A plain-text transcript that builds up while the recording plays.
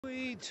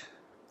Sweet.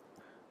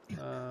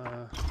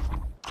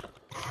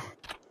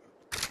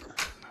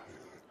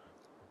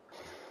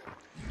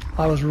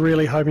 I was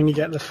really hoping to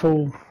get the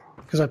full,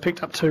 because I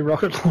picked up 2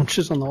 rocket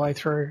launchers on the way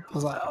through. I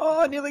was like,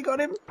 oh, I nearly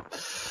got him.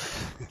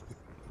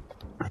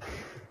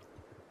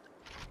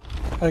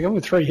 I got him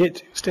with 3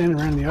 hits, standing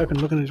around in the open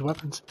looking at his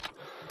weapons.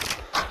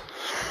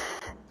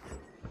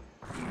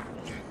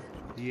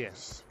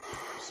 Yes.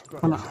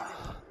 Oh, no.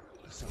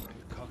 Something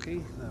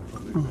cocky.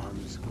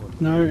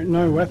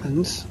 No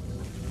weapons.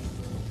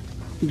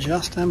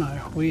 Just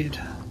ammo. Weird.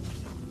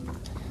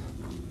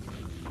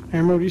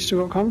 Emerald, you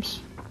still got comms?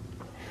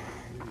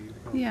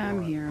 Yeah,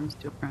 I'm here. I'm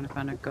still trying to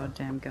find a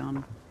goddamn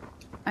gun.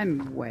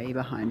 I'm way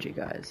behind you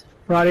guys.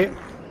 Right here.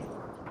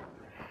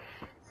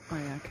 Oh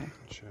yeah, okay.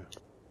 Sure.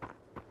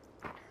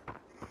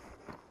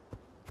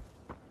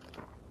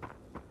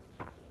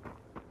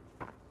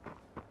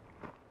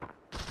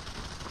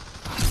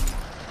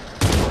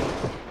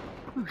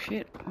 Oh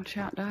shit, watch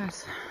out,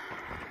 dice.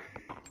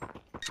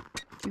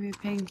 Give me a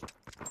ping.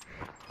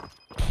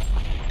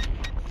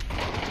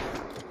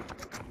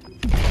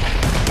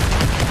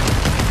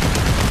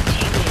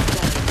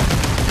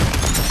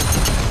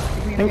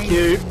 Thank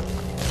you.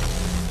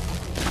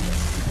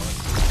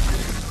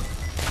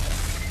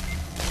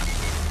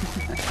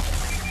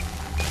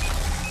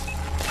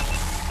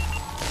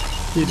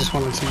 You just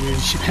wanted to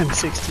use your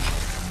M60.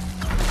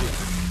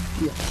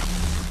 Yeah.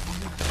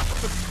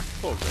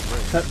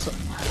 That's.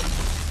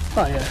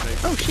 Oh yeah.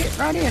 Oh shit,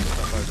 right here.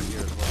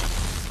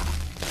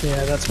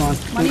 Yeah, that's mine.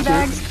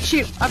 Moneybags.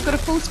 Shoot, I've got a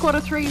full squad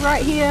of 3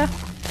 right here.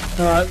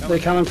 Alright, they're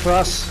coming for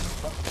us.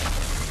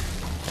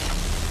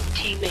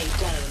 Teammate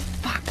down.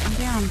 Fuck, I'm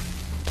down.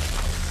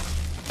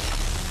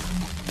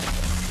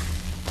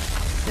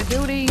 They're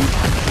building.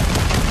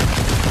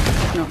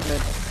 Not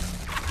good.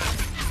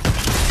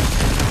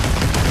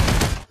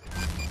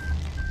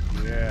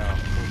 Yeah.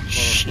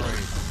 Shit.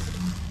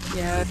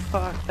 Yeah,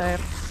 fuck, they're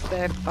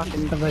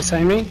fucking Have they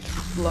seen me?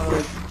 low.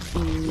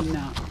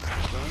 No.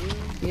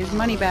 Here's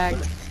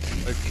Moneybags.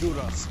 They killed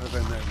us,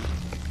 haven't they?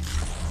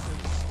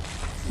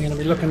 You're gonna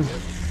be looking.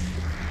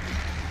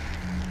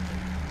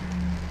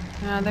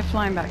 They're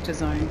flying back to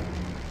zone.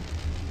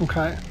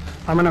 Okay.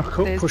 I'm gonna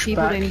There's push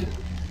people back in.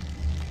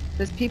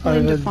 There's people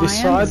in over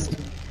Defiance. this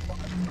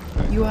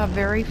side. You are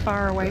very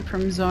far away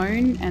from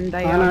zone, and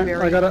they I are know,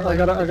 very I got close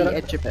to it. the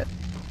edge of it.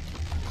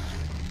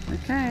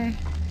 Okay.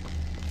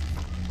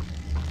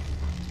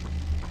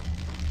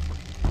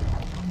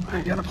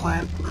 I got a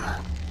plan.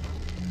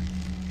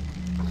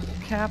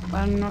 Cap,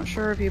 I'm not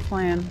sure of your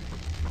plan.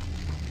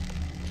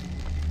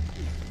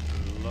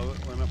 Love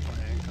it when a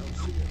plan comes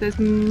together. There's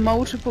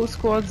multiple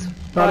squads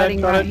Got fighting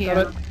it, got right it, here.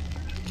 got it.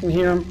 Can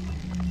hear him.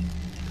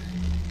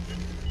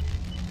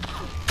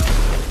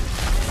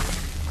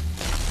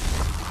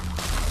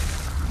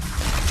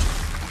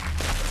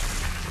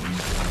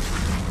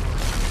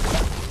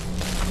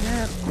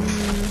 Yep.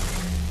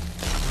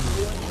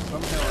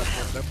 Somehow I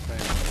thought that plan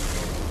was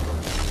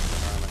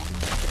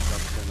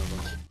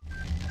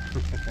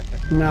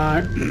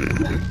No.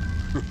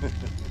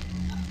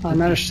 I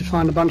managed to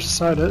find a bunch of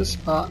sodas,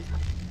 but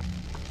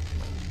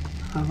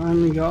I've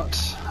only got,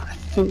 I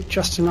think,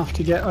 just enough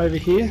to get over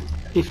here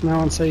if no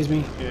one sees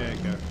me. Yeah,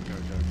 go.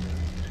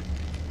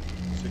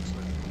 6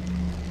 left.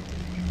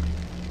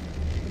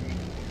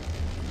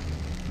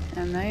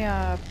 And they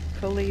are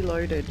fully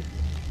loaded.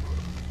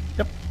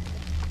 Yep.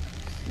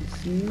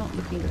 It's not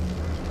looking good.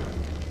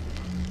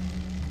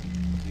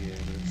 Yeah,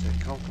 but it's their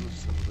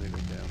confidence that will lead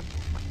it down.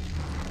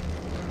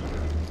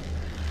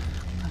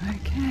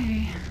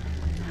 Okay.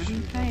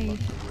 Having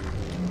faith.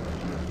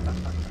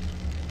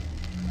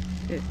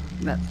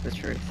 That's the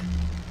truth.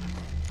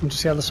 I'm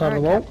just the other side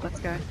of the Alright, wall. Cap, let's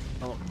go.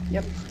 Oh,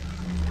 Yep.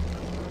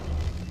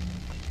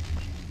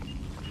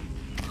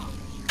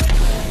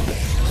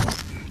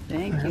 I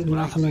Thank have you.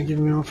 nothing to give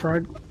me, I'm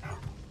afraid.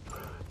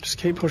 Just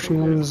keep pushing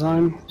along the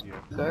zone.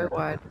 Go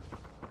wide.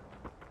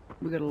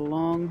 We got a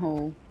long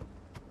haul.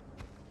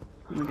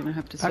 We're gonna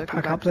have to circle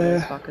Backpack back up to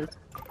those there. fuckers.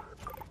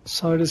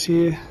 Sodas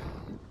here.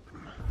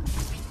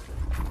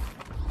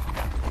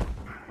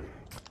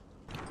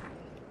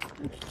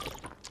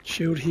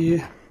 Shield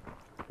here.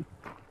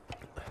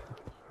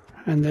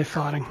 And they're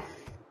fighting.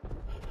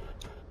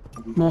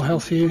 More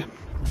health here.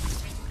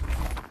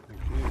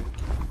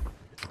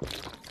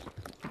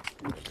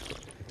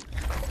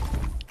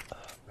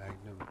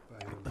 Magnum,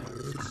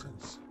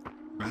 resistance.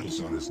 Battle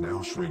zone is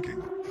now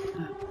shrinking. Oh,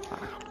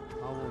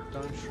 well,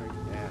 don't shrink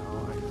now.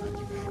 I'm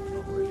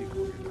not ready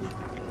for you.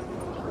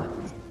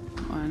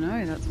 I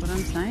know, that's what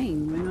I'm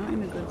saying. We're not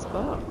in a good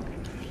spot.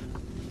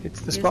 It's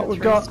the Here's spot a we've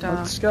got. 3-star.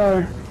 Let's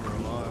go.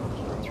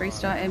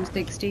 3-star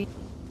M60.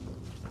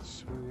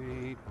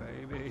 Sweet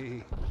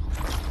baby.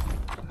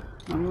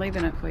 I'm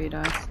leaving it for you,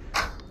 Dice.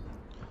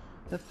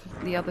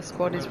 The other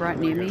squad is right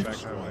near me.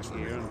 Back over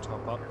here and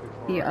top up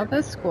before The I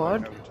other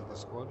squad. go to the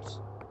squads.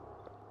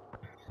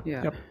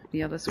 Yeah, Yep.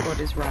 the other squad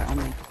is right on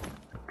me.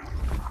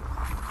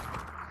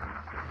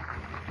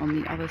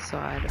 On the other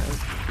side of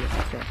the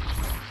object.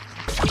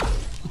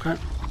 Okay.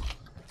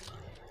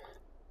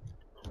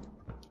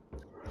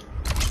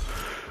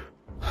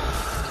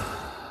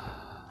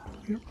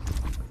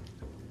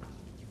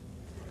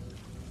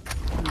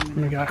 I'm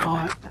gonna go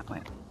high. That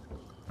way.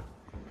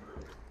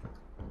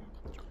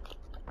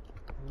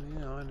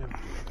 Yeah, I never do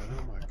that.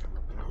 I might come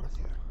up there with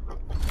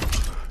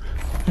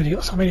you. Have you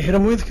got something to hit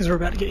him with? Because we're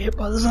about to get hit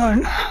by the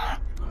zone.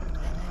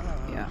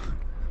 Yeah.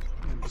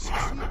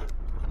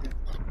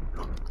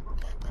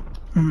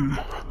 Hmm.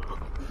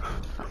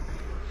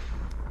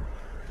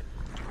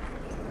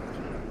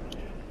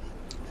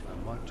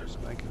 I might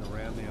just make it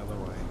around the other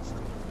way.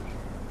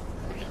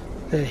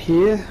 They're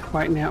here,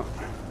 waiting out,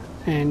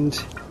 and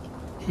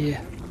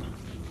here.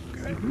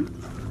 Okay.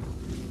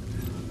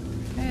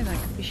 Okay, they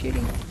could be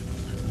shooting.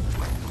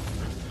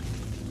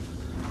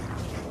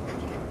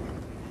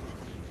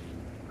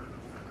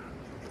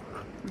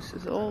 This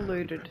is all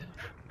looted.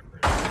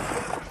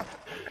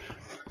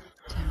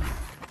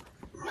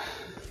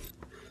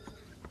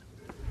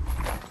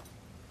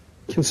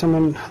 Can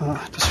someone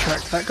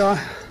distract that guy?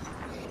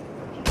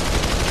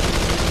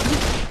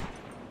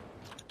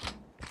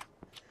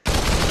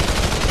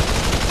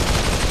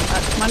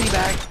 That's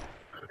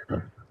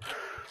Moneybag.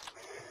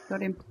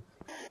 Got him.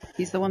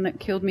 He's the one that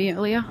killed me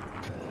earlier.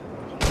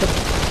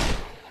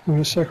 I'm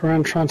gonna circle around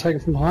and try and take him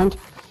from behind.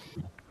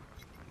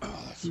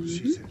 Oh, that's what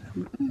she said.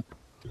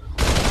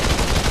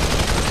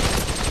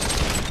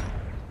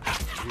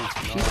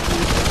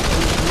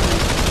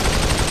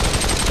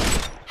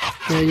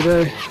 Yeah, you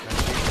do.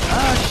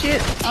 Oh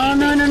shit! Oh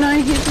no no no!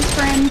 Here's his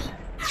friend.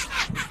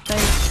 They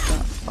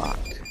got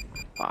fucked.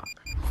 Fuck.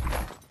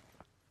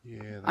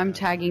 Yeah, I'm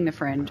tagging the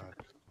friend.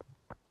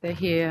 They're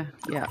here.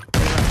 Yeah.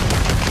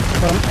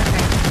 Got him. Okay.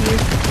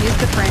 Here's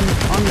the friend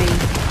on me.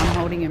 I'm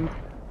holding him.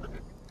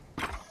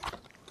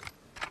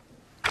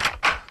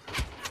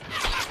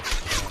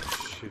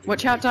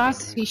 Watch out,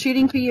 Dice. He's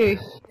shooting for you.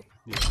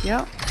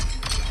 Yep.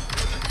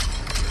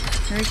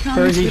 Here he comes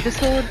Where is he? with the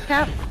sword,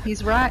 Cap.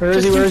 He's right Where is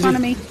just he? Where in is front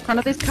he? of me. Front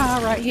of this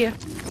car right here.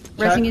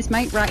 Rezzing his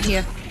mate right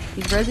here.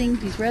 He's rezzing,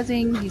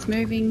 he's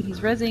moving, he's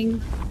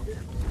rezzing.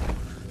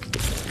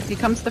 Here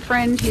comes the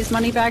friend. Here's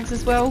Moneybags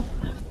as well.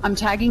 I'm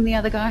tagging the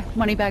other guy.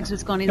 Moneybags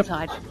has gone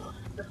inside.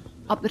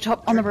 Up the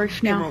top on the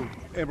roof now.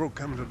 Emerald,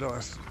 come to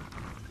Dice.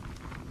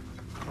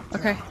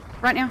 Okay,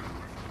 right now.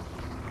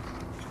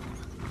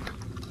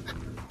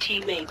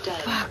 Teammate down.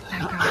 Fuck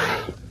that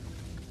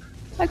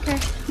guy. Okay,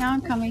 now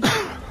I'm coming.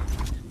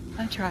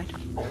 I tried.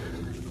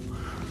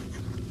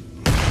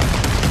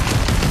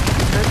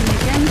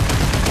 Rezzing again.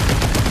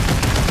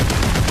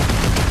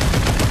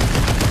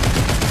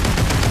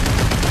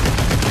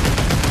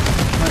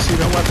 Unless you've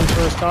got weapons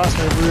for his Dice,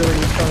 they really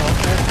need to go up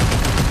there.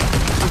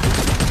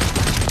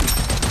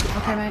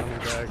 Okay, mate.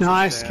 Moneybags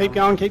Nice, is keep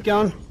down. going, keep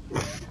going. No,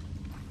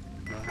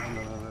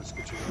 that's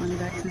good.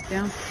 Moneybags is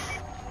down. Fuck,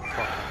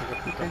 I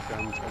got Okay.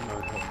 guns. I'm no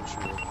help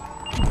sure.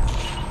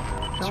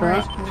 That's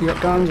right. If you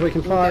got guns, we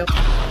can fight.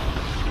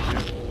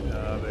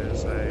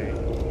 There's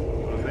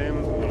one of them.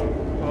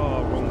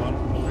 Oh, wrong one.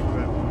 I'll pick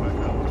that one back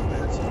up.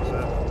 There's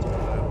that.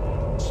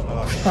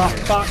 Oh,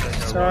 fuck.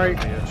 Sorry.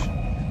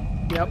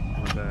 Yep.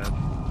 My bad.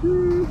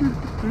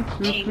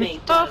 Teammate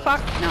Oh down.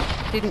 fuck! No,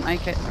 didn't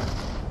make it.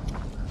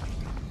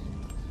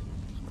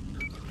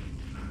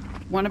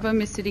 One of them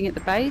is sitting at the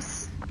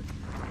base.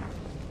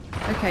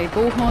 Okay,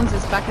 Bullhorns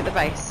is back at the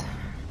base.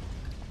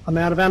 I'm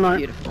out of ammo.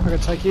 Beautiful. I gotta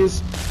take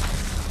his.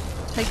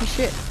 Take his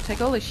shit.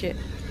 Take all his shit.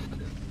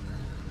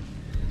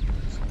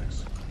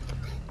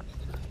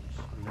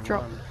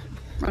 Drop.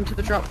 Run to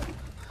the drop.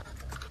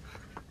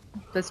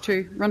 There's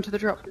two. Run to the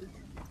drop.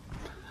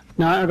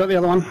 No, I got the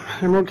other one.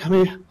 Emerald, come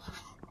here.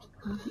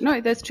 No,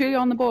 there's two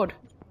on the board.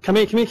 Come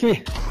here, come here, come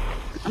here.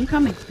 I'm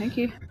coming. Thank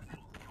you.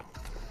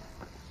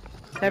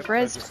 They've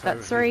rezzed.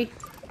 That's three.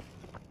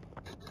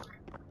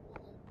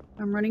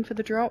 I'm running for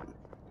the drop.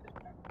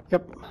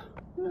 Yep.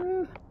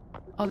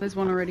 Oh, there's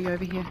one already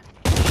over here.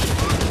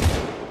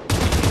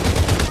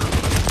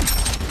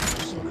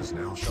 Sun is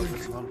now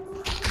shrinking.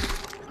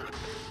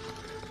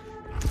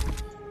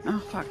 Oh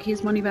fuck,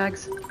 here's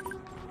Moneybags.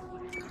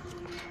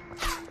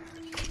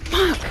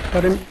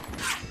 Got him.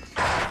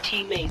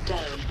 Teammate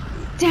down.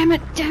 Damn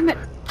it, damn it!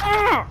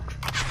 Ah!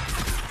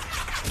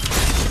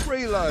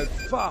 Reload,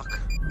 fuck!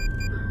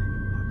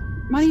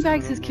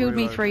 Moneybags has killed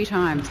me 3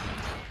 times.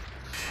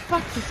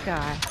 Fuck this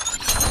guy.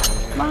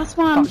 Last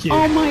one. Fuck you.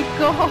 Oh my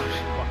god.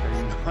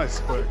 Fucking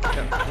nice work,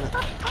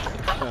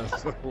 Captain.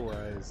 As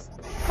always.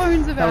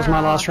 Phones of That was my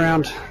our last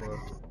round.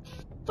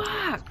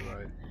 Fuck.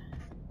 Right.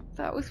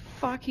 That was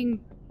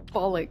fucking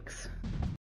bollocks.